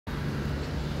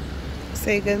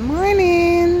Say good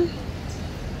morning.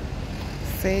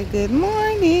 Say good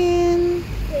morning.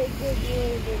 Say good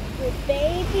morning, good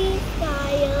baby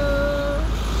style.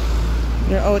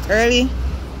 You're out early?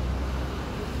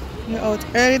 You're out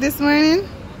early this morning?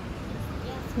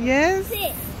 Yes?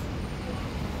 Sit.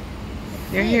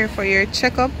 You're here for your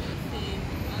checkup?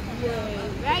 You're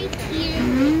right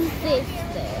here,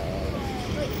 sister.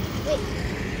 Wait.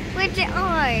 Where's your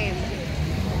arm?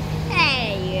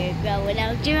 Hey, you're growing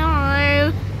out your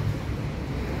arm.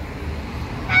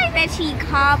 I bet she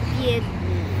copied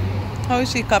me. How is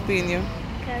she copying you?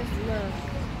 Because look.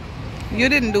 You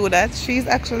didn't do that. She's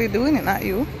actually doing it, not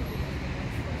you.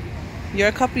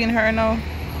 You're copying her now.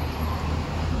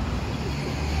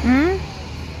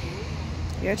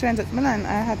 You're trying to... Milan,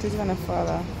 I had to do to fall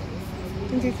off. I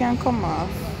think it can come off.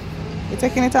 You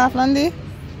taking it off, Landy?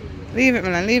 Leave it,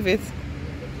 Milan, leave it.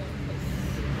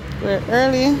 We're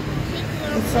early.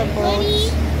 It's about...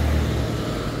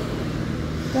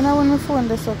 Then I want my phone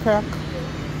this will crack.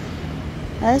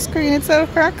 My screen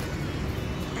itself crack.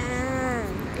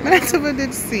 But that's what I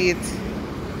did see it.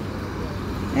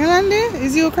 Hey, Landy,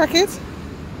 is you crack it?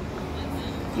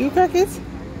 You crack it?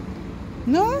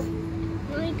 No?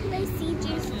 Why could I see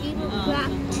your screen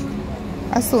cracked?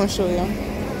 I'll soon show you.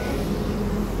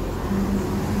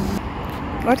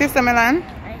 What is the Milan?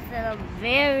 I said I'm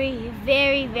very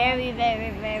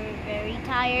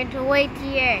tired to wait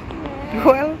here.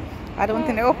 Well, I don't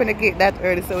think they open the gate that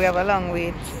early, so we have a long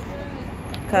wait.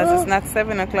 Because it's not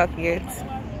 7 o'clock yet.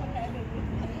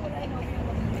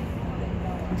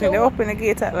 I think they open the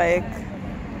gate at like,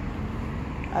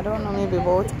 I don't know, maybe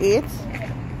about 8.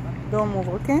 Don't move,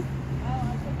 okay?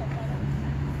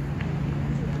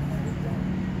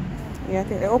 Yeah, I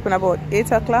think they open about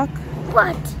 8 o'clock.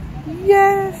 What?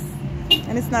 Yes!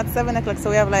 And it's not 7 o'clock, so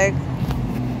we have like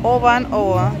over an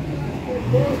hour.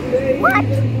 What?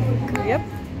 Yep.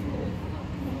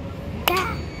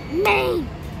 That me.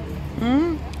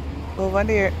 Over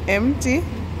there, empty.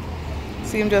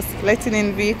 See him just letting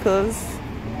in vehicles.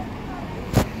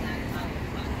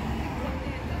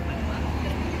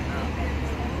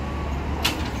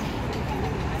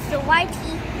 So why do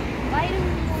we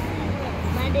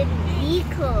let in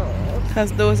vehicles?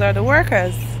 Because those are the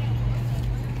workers.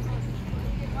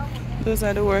 Those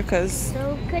are the workers.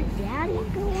 So could Daddy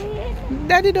go in?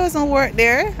 Daddy doesn't work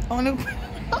there. Only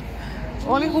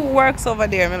who works over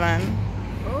there, Milan.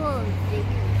 Oh, they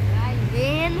can drive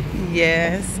in?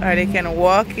 Yes, or they can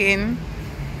walk in.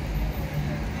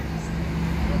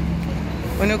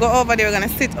 When we go over there, we're gonna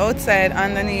sit outside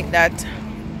underneath that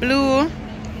blue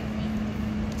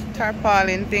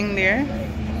tarpaulin thing there,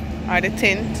 or the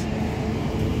tent.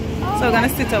 So we're gonna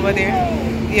sit over there.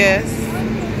 Yes.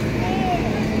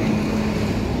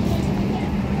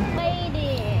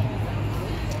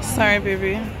 Sorry,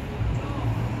 baby.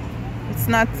 It's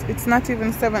not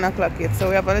even 7 o'clock yet, so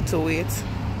we have a little wait.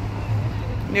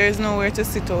 There is nowhere to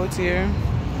sit out here.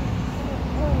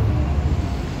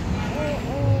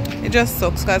 It just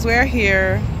sucks because we're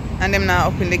here and them now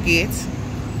open the gate.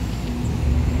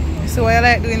 So I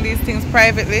like doing these things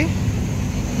privately.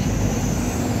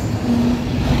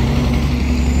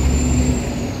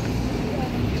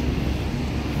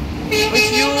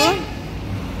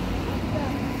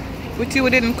 With you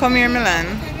didn't come here, Milan.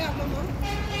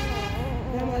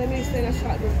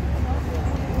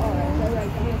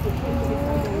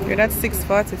 You're at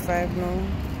 6:45 now.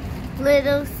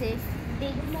 Little sis,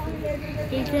 big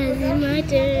it doesn't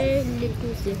matter.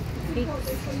 Little sis, big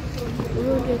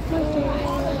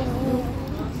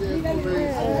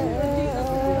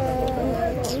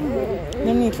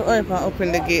You need to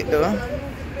open the gate though.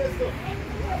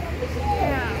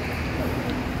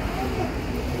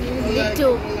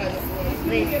 Little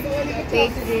sis,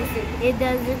 it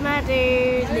doesn't matter.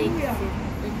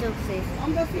 Little sis,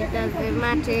 it doesn't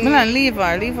matter. Milan, leave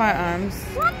her arms.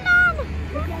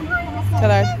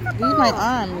 Tell her, leave my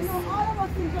arms.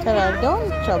 Tell her, don't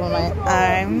trouble my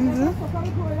arms.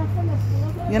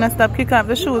 You gonna stop kicking up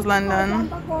the shoes, London?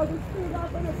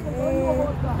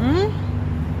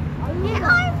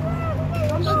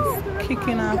 She's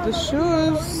kicking off the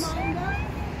shoes.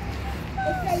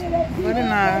 Good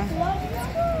enough.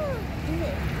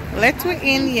 Let we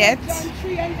in yet.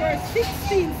 You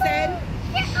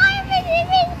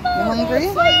hungry?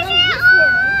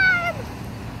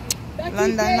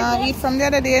 London now eat from the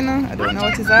other day, no? I don't know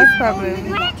what is our problem.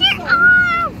 Look at your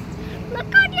arm!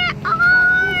 Look at your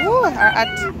arm! Oh, her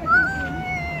at.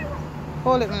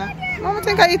 Hold it, Mila. Mama,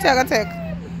 think I eat it, I gotta take.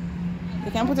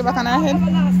 You can put it back on her head? I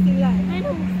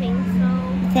don't think so.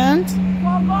 You can't?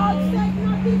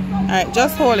 Alright,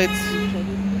 just hold it.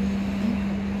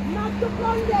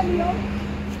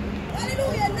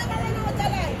 Hallelujah, never run out of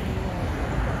life.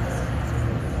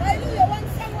 Hallelujah, one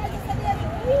song I just said,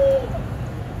 woo!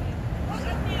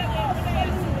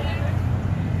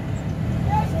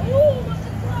 There's room at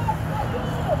the cross for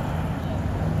you.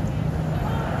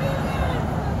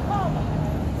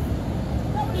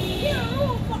 There is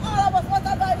room for all of us. What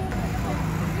about you?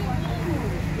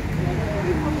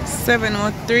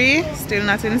 703, still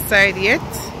not inside yet.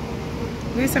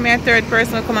 This is my third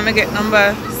person will come and get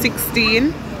number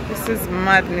 16. This is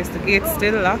madness, the gate's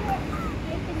still locked.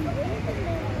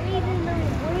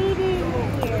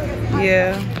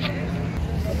 Yeah.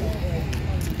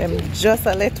 I'm just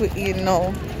a let we eat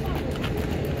now.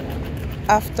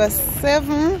 After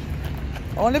 7,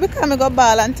 only because I go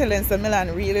ball and tell her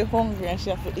Milan really hungry and she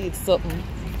have to eat something.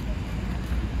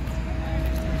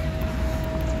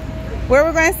 Where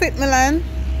we going to sit, Milan?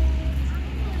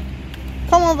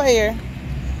 Come over here.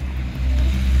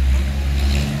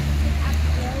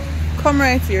 Come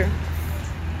right here.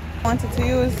 Wanted to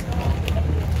use?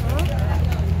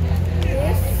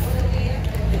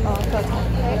 Oh,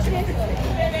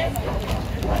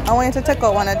 I want you to take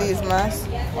out one of these masks.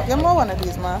 Give me one of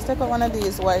these masks. Take out one of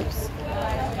these wipes.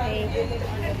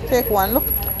 Take one. Look.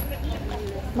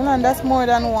 Milan, that's more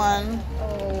than one.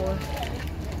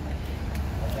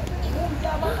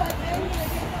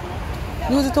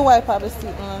 Use it to wipe up the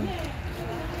seat, man.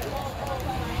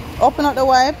 Open up the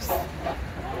wipes.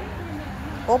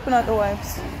 Open up the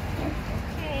wipes.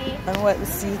 And wipe the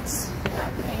seats.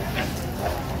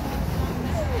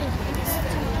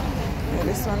 Yeah,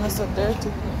 this one is so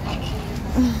dirty.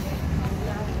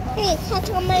 Hey, touch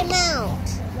on my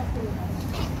mouth.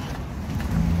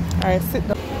 Alright, sit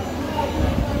down.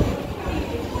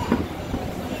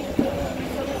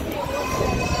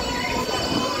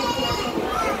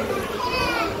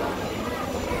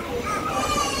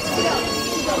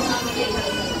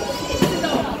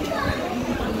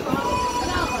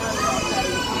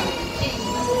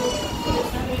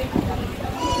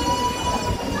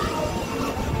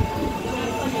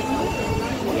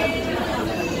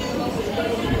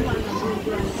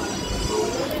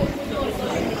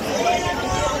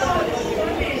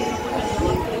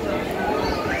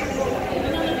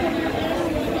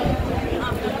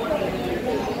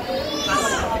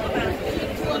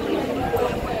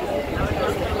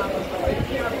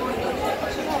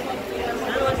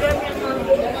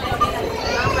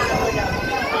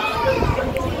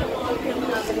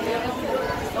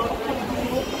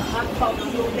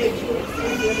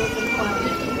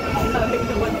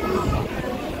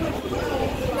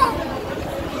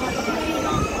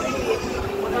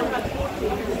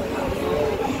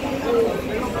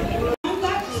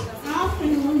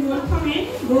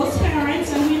 Those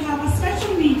parents, and we'll have a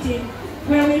special meeting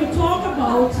where we'll talk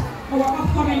about our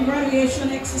upcoming graduation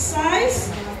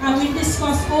exercise, and we'll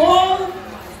discuss all the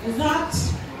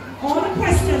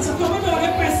questions. So come with all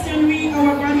the questions, read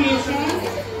our graduation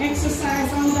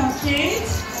exercise on that date,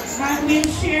 and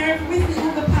we'll share with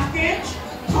you the package,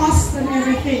 cost and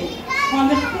everything on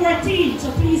the 14th.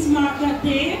 So please mark that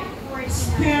day.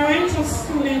 Parents or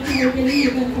students who will be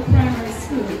leaving for primary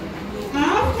school.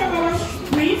 After our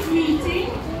brief meeting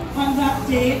on that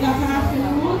day, that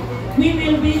afternoon, we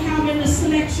will be having a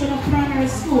selection of primary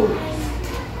schools.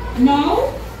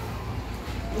 Now,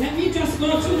 let me just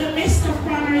go through the list of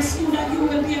primary schools that you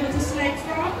will be able to select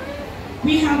from.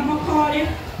 We have Macaulay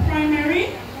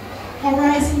Primary,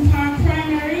 Horizon Park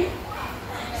Primary,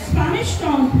 Spanish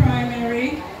Town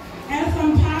Primary,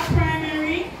 Eltham Park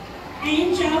Primary,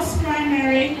 Angels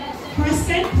Primary,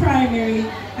 Crescent Primary,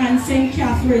 and St.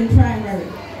 Catherine Primary.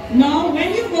 Now,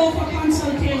 when you go for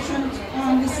consultation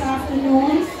this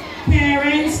afternoon,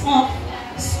 parents of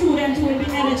students will be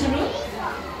eligible,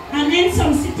 and then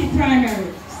some city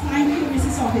primaries. Thank you,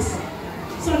 Mrs. Officer.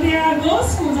 So there are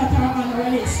those schools that are on our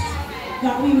list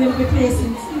that we will be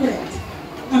placing students.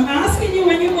 I'm asking you,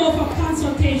 when you go for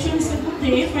consultation, it's a good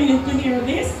day for you to hear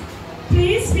this.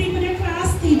 Please speak with your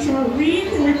class teacher,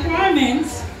 read the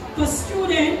requirements for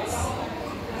students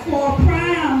for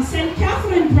St.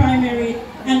 Catherine Primary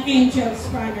and Angels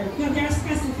Primary, because there are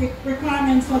specific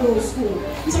requirements for those schools.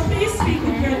 So please speak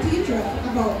with your teacher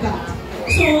about that.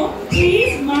 So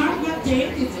please mark that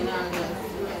date. It's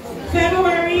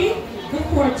February the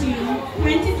 14th,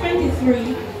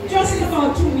 2023, just in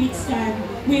about 2 weeks' time.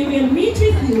 We will meet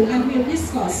with you and we'll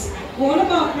discuss all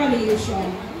about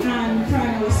graduation and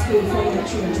primary school for your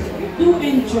children. Do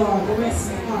enjoy the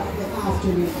rest of the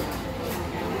afternoon.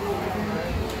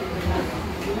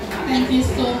 Thank you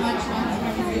so much,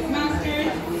 Mrs.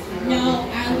 Masters. Now,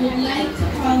 I would like to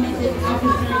call Mrs.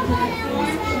 Officer to the floor.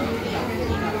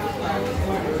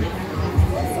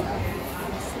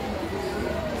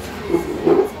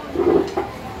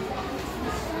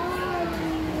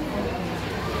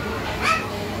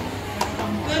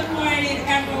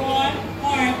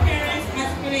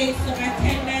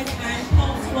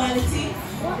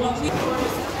 May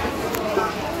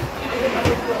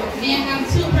I have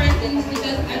 2 persons with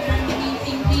us adjourn the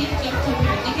meeting, please? Just 2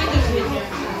 persons. You can just raise your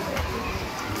hand.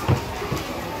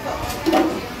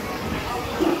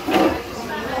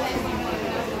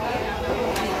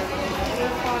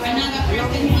 Another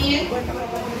person here.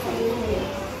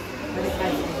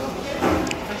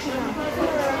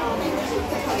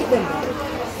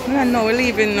 No, we're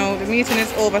leaving now. The meeting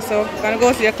is over, so we're gonna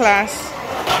go to your class.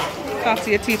 Talk to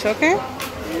your teacher, okay?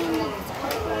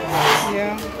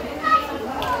 Yeah.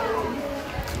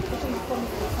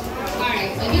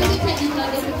 Alright, so due to technical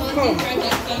difficulties, we're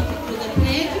just going to do the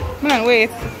pledge. Man, wait.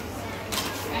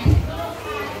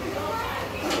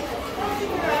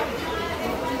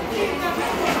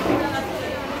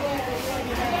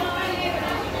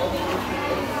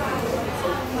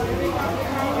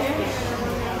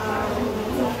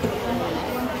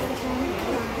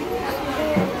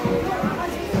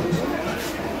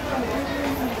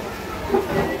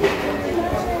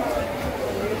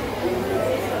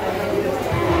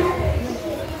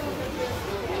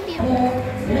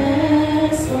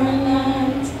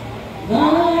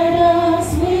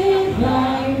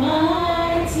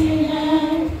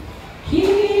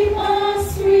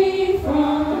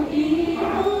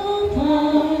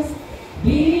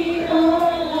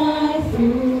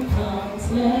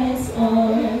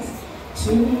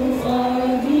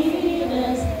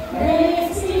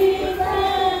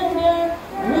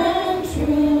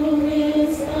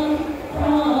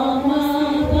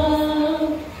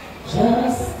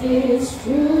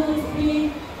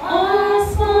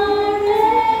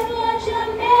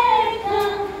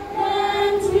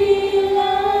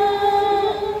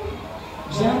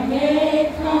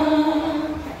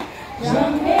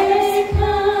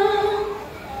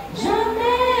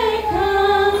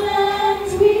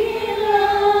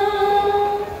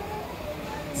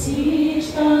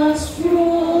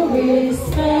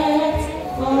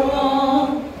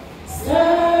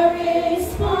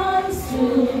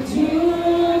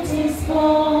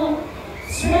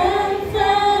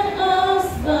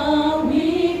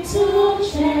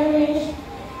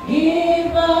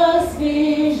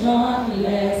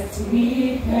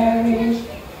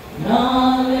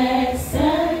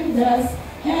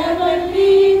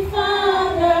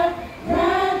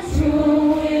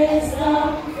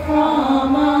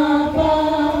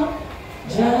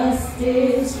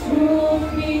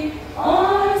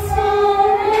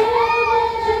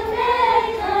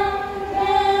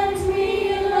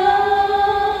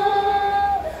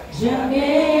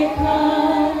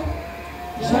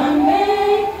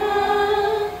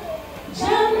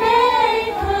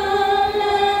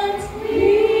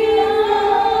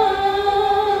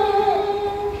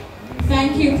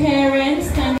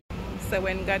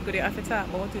 God good have to talk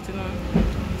about it, you know.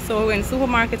 So we went to the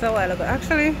supermarket a while ago.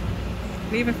 Actually,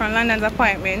 leaving from London's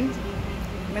appointment,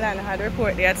 Milan had a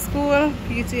report day at school,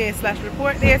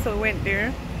 PTA/report day, so we went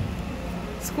there.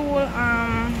 School,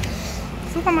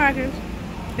 supermarket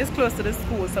is close to the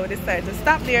school, so we decided to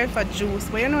stop there for juice.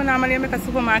 But you know, normally you make a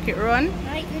supermarket run.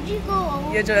 Right, could you go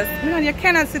over? You just, Milan, you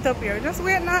cannot sit up here. Just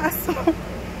wait now.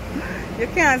 You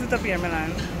can't sit up here,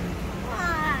 Milan.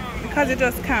 Why? Because you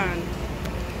just can't.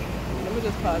 Let me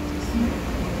just pause this.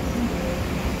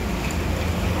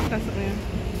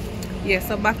 Yeah,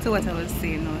 so back to what I was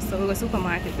saying now. So we go to the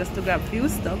supermarket just to grab a few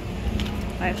stuff,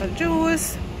 like a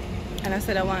juice, and I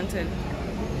said I wanted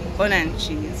bun and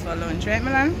cheese for lunch, right,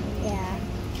 Milan? Yeah.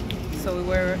 So we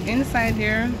were inside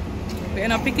here. We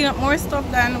ended up picking up more stuff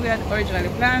than we had originally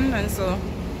planned, and so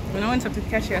when I went up to the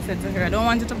cashier, I said to her, I don't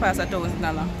want it to pass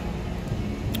 $1,000.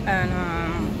 And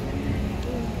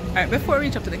alright, before we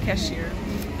reach up to the cashier,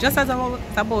 just as I was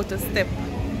about to step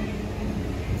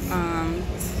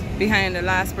behind the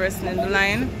last person in the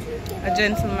line, a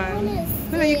gentleman.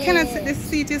 No, you cannot sit. This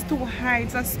seat is too high.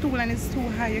 It's a stool and it's too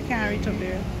high. You can't reach up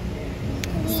there.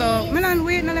 So, Milan,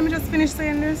 wait. Now let me just finish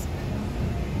saying this.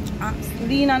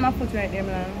 Lean on my foot right there,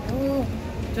 Milan.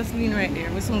 Just lean right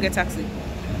there. We soon get taxi.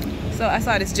 So I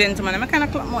saw this gentleman. I'm kind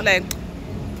of clap more like,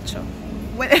 sure.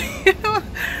 But I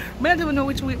don't even know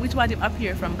which one him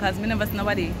appear from, because I never see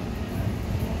nobody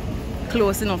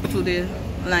close enough to the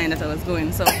line that I was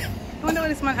going. So I wonder where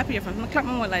this man appear from. I clap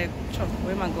more like, sure,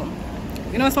 where am I going?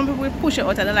 You know, some people will push you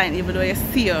out of the line even though you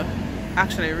see you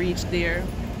actually reach there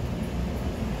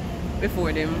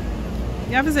before them.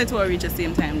 You have to say to her reach at the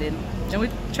same time then. Then we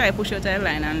try to push you out of the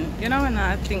line, and you know, when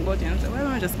I think about it, I say, well,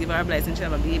 let me just give her a blessing. She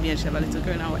have a baby and she have a little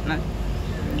girl and whatnot.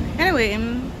 Anyway,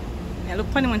 I look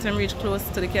funny when I reach close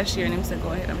to the cashier and him say, go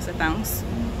ahead. I say, thanks.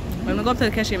 When we go up to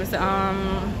the cashier, I say,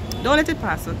 don't let it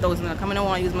pass $1,000. I don't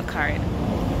want to use my card.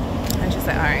 And she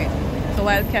said, alright. So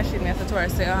while cashing, I said to her,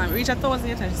 say, reach 1,000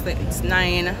 yet? And she said, it's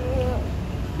 9.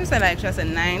 She said, like, she said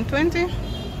 9:20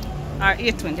 or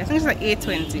 8:20. I think she said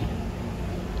 8:20.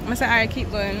 I said, alright, keep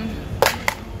going.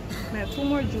 I have 2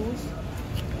 more juice.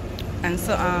 And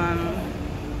so,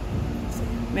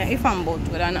 if I'm about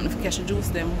whether or not to cash the juice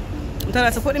them, I tell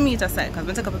her to put the meat aside because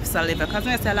I take up a piece of liver. Because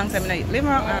when I stay a long time, I eat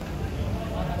liver.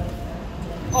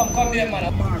 Come here,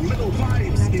 man. Mellow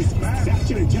Vibes is back.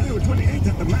 Saturday, January 28th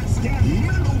at the Mascot.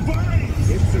 Mellow Vibes.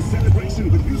 It's a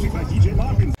celebration with music by DJ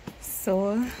Marvin.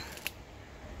 So,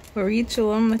 we reach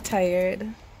home, I'm tired.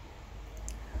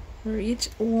 We reach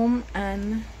home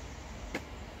and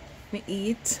I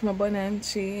eat my bun and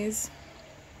cheese.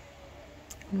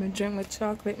 I drink my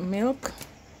chocolate milk.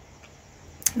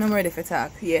 And I'm ready for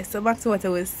talk. Yeah, so back to what I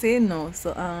was saying now.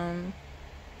 So,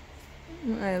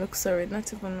 my eye looks so red.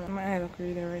 Not even my eye look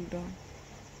really red though.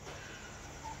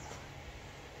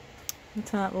 I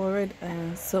talk about red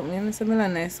eye. So, I'm in a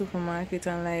nice supermarket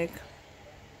and like,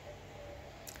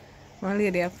 one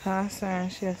lady a pass her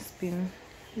and she has been.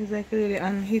 It's like really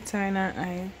and hit her in her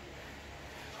eye.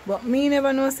 But me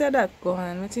never know say that go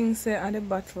on. I think say at the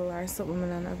bottle or something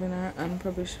and having her and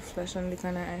probably she flash and lick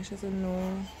on her eye. She said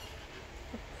no.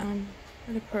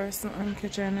 The person and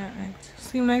catch her in her eye.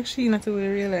 Seem like she not really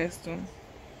realize too.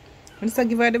 I just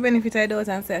give her the benefit I doubt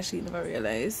and say she never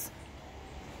realize.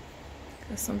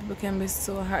 Because some people can be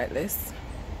so heartless.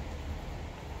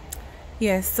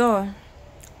 Yeah, so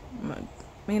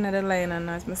me in the line and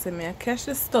I say me I cash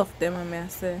the stuff them and I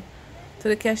say to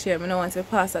the cashier I don't want to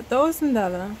pass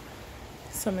 $1,000.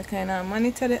 So I kind of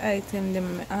monitor the item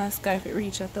them I ask her if it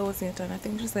reached 1,000 and I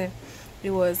think she said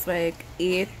it was like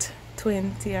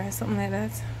 8:20 or something like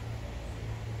that.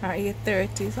 Or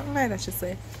 8:30, something like that she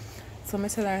said. So I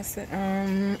tell her I say,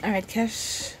 alright,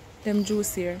 cash them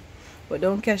juice here. But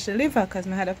don't cash the liver because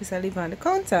I had a piece of liver on the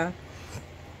counter.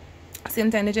 Same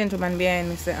time the gentleman behind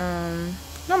me say,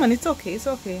 no man, it's okay, it's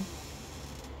okay.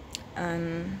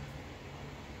 And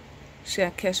she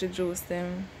had cash the juice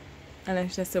them. And then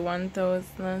she said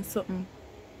 1,000 and something.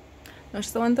 No, she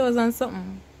said 1,000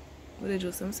 something with the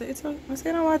juice. I said, it's okay. I said,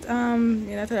 you know what? You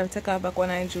know, I told her to take her back one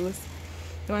eye juice.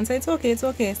 The man said, it's okay, it's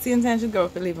okay. Same time she go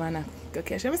up the liver and I go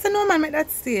cash. I said, no man, make that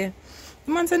stay.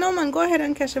 The man said, no man, go ahead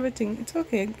and cash everything. It's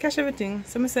okay, cash everything.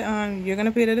 So I said, you're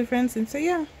gonna pay the difference? And he said,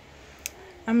 yeah.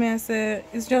 I said,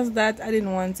 it's just that I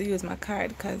didn't want to use my card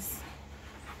because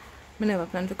I never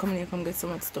planned to come in here and get so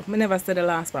much stuff. I never said the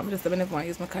last part, I just said I never want to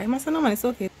use my card. I said, no man, it's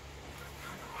okay.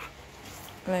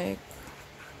 Like,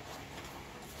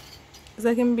 it's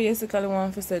like him basically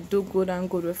want to say, do good and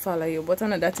good will follow you. But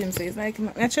another thing says, like, I'm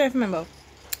not sure if you remember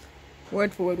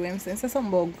word for word what I'm saying. Say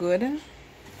something about good.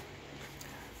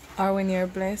 Or when you're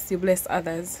blessed, you bless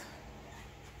others.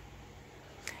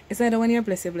 It's either when you're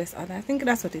blessed, you bless others. I think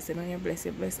that's what he said. When you're blessed,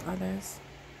 you bless others.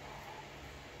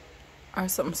 Or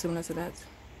something similar to that.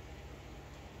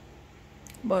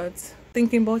 But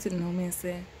thinking about it now, may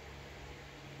say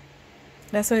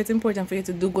that's why it's important for you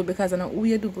to do good because I know who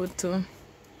you do good to.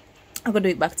 I'm gonna do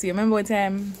it back to you. Remember one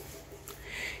time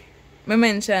I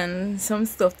mentioned some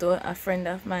stuff to a friend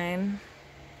of mine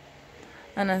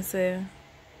and I say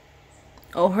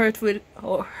how hurtful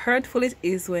it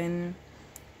is when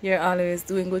you're always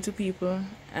doing good to people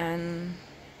and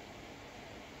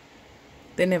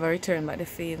they never return back the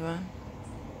favor.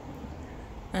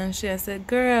 And she said,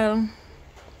 girl,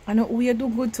 I know who you do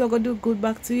good to, I go do good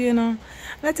back to you, you know.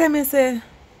 That time I say,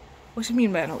 what she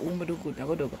mean by I know who I do good, I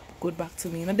go do good back to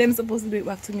me. You know, them supposed to do it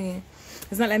back to me.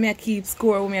 It's not like me I keep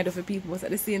score what me I do for people, but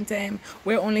at the same time,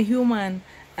 we're only human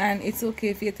and it's okay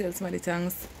if you tell somebody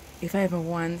thanks if I ever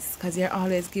once, because you're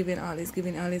always giving, always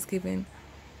giving, always giving.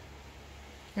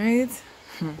 Right?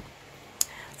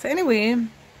 So anyway,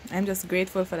 I'm just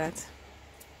grateful for that.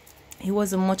 It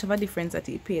wasn't much of a difference that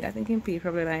he paid. I think he paid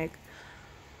probably like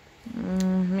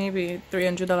maybe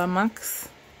 $300 max.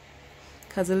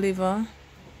 Because the liver,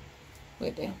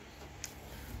 wait there,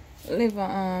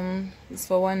 liver is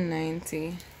for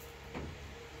 $190.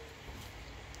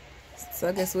 So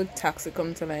I guess with tax it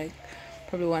come to like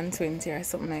probably $120 or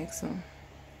something like so.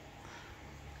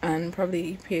 And probably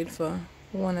he paid for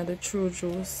one of the true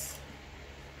juice.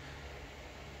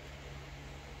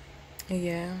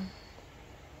 Yeah.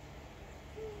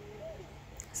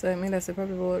 So I mean that's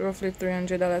probably about roughly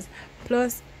 $300.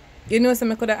 Plus, you know, so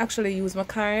I could have actually used my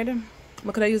card.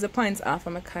 I could have used the points off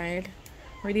of my card.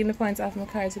 Redeem the points off my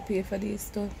card to pay for these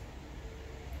stuff.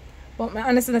 But I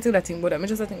honestly not think that thing, but I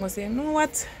just think I say, you know what?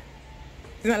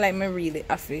 It's not like me really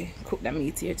have to cook that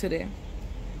meat here today.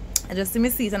 I just see me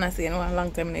see it and I say, you know, a long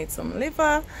time I need some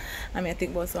liver. I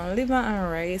think about some liver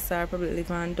and rice or probably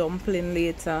liver and dumpling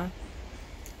later.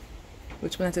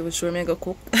 which I'm not even sure I'm gonna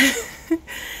cook.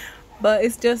 But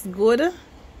it's just good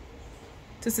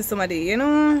to see somebody, you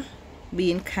know,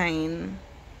 being kind,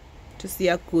 to see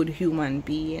a good human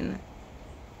being.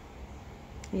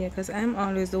 Yeah, because I'm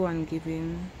always the one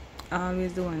giving,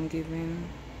 always the one giving.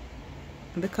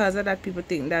 And because of that, people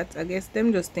think that, I guess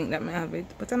them just think that I have it,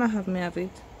 but I don't have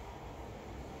it.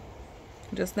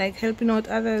 Just like helping out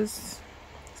others,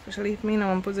 especially if me in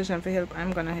one position for help,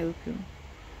 I'm gonna help you.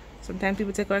 Sometimes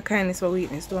people take our kindness for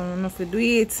weakness, don't know if we do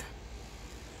it.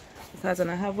 Because when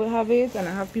I have, we have it, and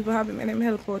I have people have it, and them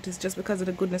help out, it's just because of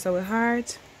the goodness of our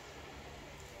heart.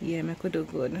 Yeah, I could do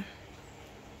good.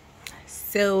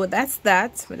 So that's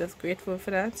that. We're just grateful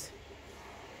for that.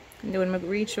 And then when I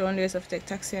reach around there, I have to take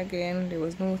taxi again. There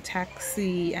was no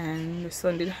taxi, and the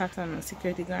son did have to, a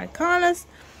security guard call us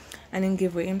and then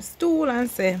give away him stool and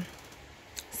say,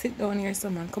 sit down here,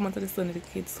 son, man. Come out to the son of the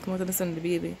kids, come out to the son of the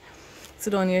baby.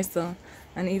 Sit down here, son.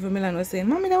 And even Milan was saying,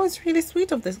 Mommy, that was really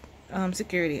sweet of the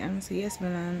security. And I said, yes,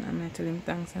 Milan. And I tell him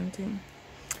thanks and thing.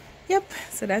 Yep,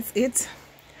 so that's it.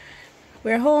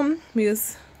 We're home. We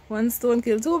used one stone,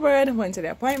 killed two birds. Went to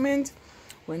the appointment.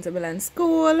 Went to Milan's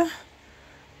school.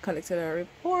 Collected a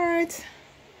report.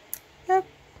 Yep.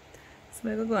 So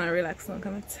I'm go and relax now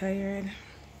because I'm tired.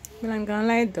 Milan gonna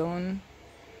lie down.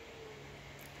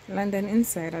 London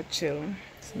inside I chill.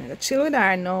 So I'm gonna chill with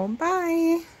her now.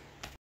 Bye.